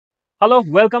Hello,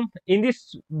 welcome. In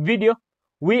this video,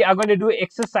 we are going to do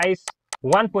exercise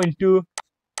 1.2,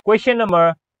 question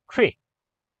number 3.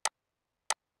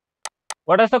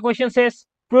 What does the question says?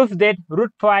 Prove that root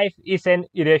 5 is an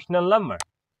irrational number.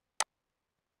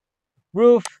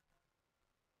 Prove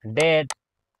that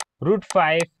root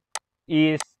 5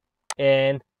 is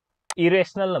an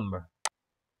irrational number.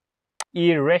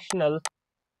 Irrational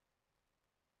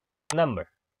number.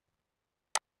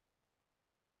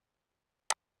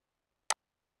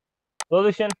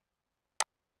 Solution.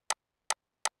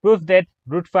 Prove that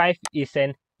root 5 is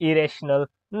an irrational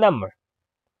number.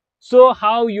 So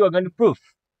how you are going to prove?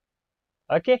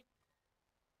 Okay.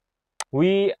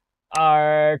 We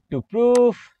are to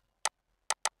prove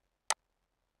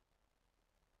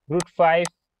root 5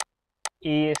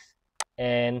 is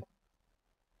an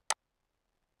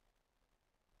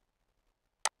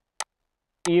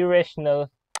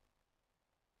irrational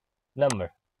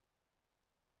number.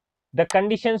 The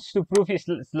conditions to prove is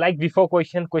like before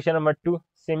question number 2,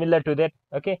 similar to that.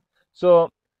 Okay, so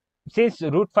since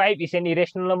root 5 is an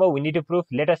irrational number, we need to prove.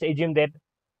 Let us assume that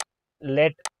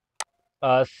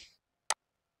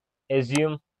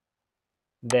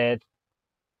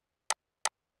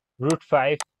root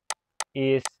 5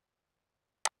 is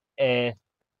a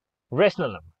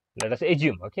rational number. Let us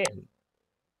assume, okay,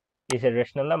 is a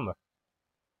rational number.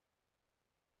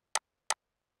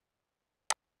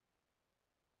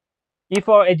 If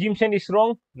our assumption is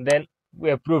wrong, then we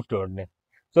have proved it.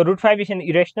 So root 5 is an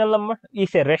irrational number,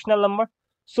 is a rational number.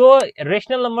 So a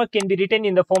rational number can be written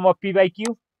in the form of p by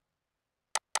q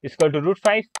is equal to root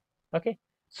 5. Okay,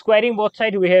 squaring both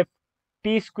sides, we have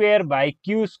p square by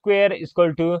q square is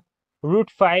equal to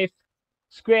root 5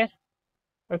 square.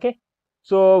 Okay,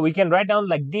 so we can write down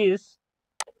like this: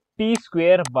 p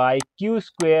square by q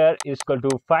square is equal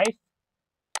to 5.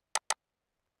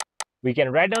 We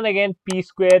can write down again p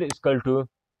square is equal to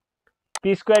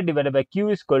p square divided by q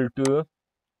is equal to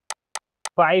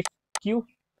 5q,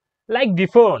 like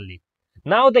before only.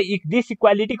 Now this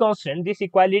equality constant, this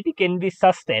equality can be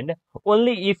sustained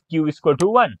only if q is equal to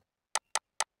 1.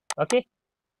 Okay,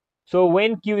 so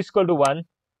when q is equal to 1,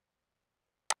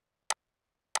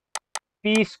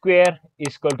 p square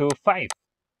is equal to 5.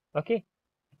 Okay,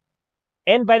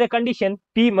 and by the condition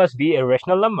p must be a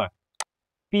rational number.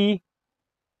 P,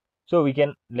 so we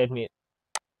can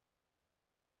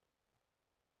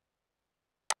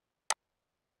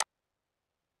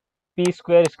p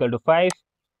square is equal to 5,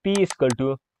 p is equal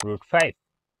to root 5.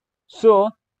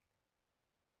 So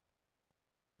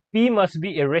p must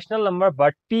be a rational number,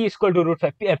 but p is equal to root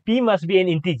 5. P must be an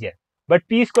integer, but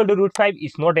p is equal to root 5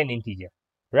 is not an integer,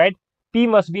 right? P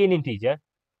must be an integer.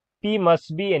 P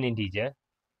must be an integer,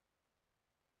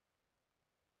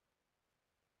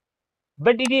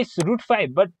 but it is root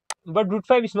 5. But root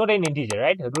 5 is not an integer,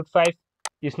 right? Root 5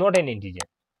 is not an integer.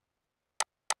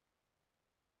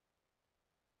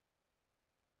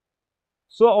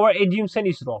 So our assumption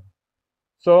is wrong.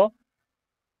 So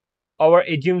our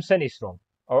assumption is wrong.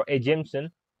 Our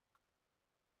assumption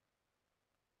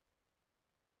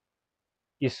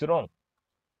is wrong.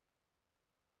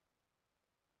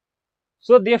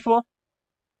 So therefore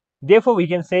we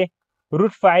can say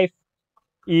root 5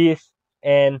 is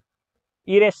an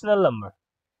irrational number.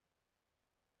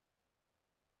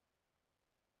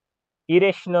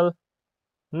 Irrational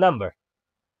number.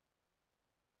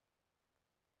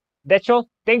 That's all.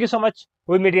 Thank you so much.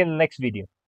 We'll meet in the next video.